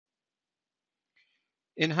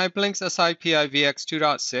In HyperLynx SIPI VX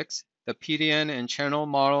 2.6, the PDN and channel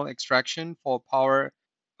model extraction for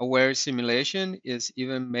power-aware simulation is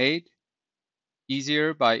even made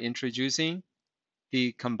easier by introducing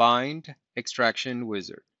the combined extraction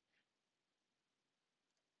wizard.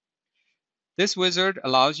 This wizard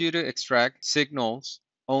allows you to extract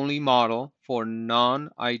signals-only model for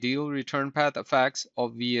non-ideal return path effects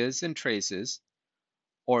of vias and traces,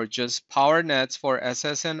 or just power nets for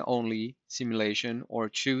SSN-only simulation, or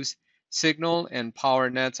choose signal and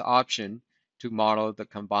power nets option to model the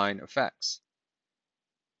combined effects.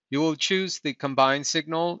 You will choose the combined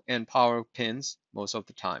signal and power pins most of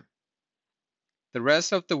the time. The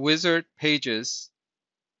rest of the wizard pages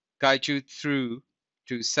guide you through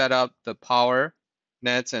to set up the power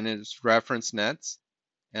nets and its reference nets,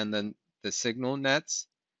 and then the signal nets,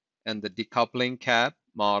 and the decoupling cap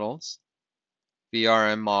models,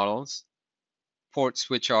 VRM models, ports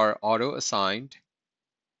which are auto-assigned,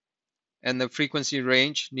 and the frequency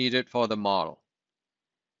range needed for the model.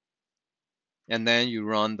 And then you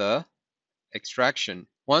run the extraction.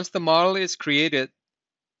 Once the model is created,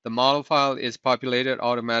 the model file is populated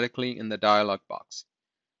automatically in the dialog box.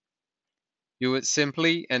 You would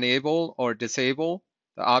simply enable or disable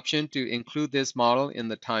the option to include this model in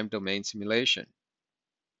the time domain simulation.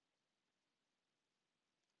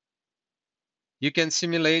 You can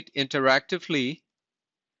simulate interactively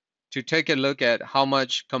to take a look at how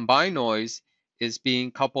much combined noise is being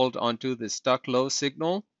coupled onto the stuck low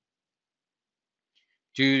signal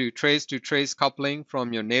due to trace-to-trace coupling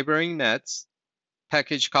from your neighboring nets,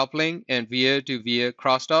 package coupling, and via-to-via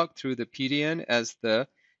crosstalk through the PDN as the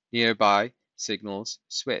nearby signals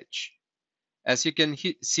switch. As you can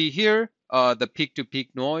see here, the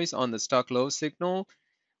peak-to-peak noise on the stuck low signal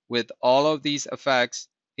with all of these effects,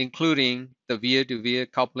 including the via-to-via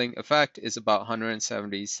coupling effect, is about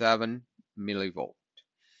 177 millivolt.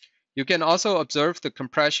 You can also observe the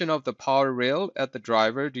compression of the power rail at the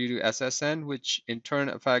driver due to SSN, which in turn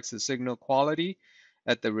affects the signal quality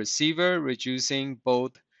at the receiver, reducing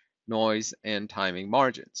both noise and timing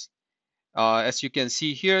margins. As you can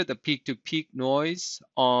see here, the peak-to-peak noise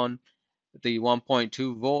on the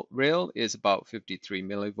 1.2 volt rail is about 53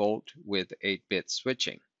 millivolt with 8-bit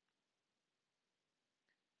switching.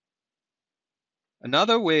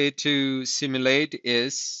 Another way to simulate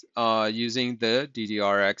is using the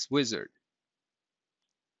DDRx wizard.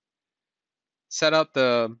 Set up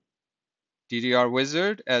the DDR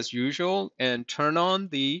wizard as usual and turn on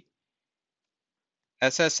the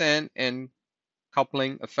SSN and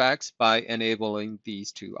coupling effects by enabling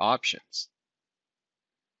these two options.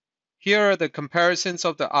 Here are the comparisons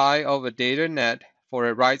of the eye of a data net for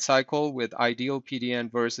a write cycle with ideal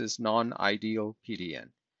PDN versus non-ideal PDN.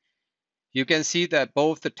 You can see that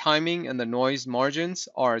both the timing and the noise margins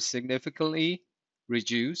are significantly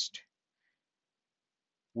reduced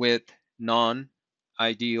with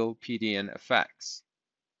non-ideal PDN effects.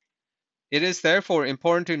 It is therefore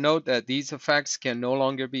important to note that these effects can no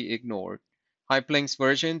longer be ignored. HyperLynx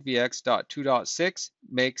version VX.2.6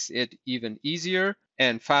 makes it even easier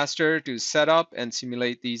and faster to set up and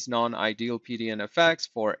simulate these non-ideal PDN effects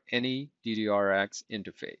for any DDRx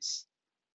interface.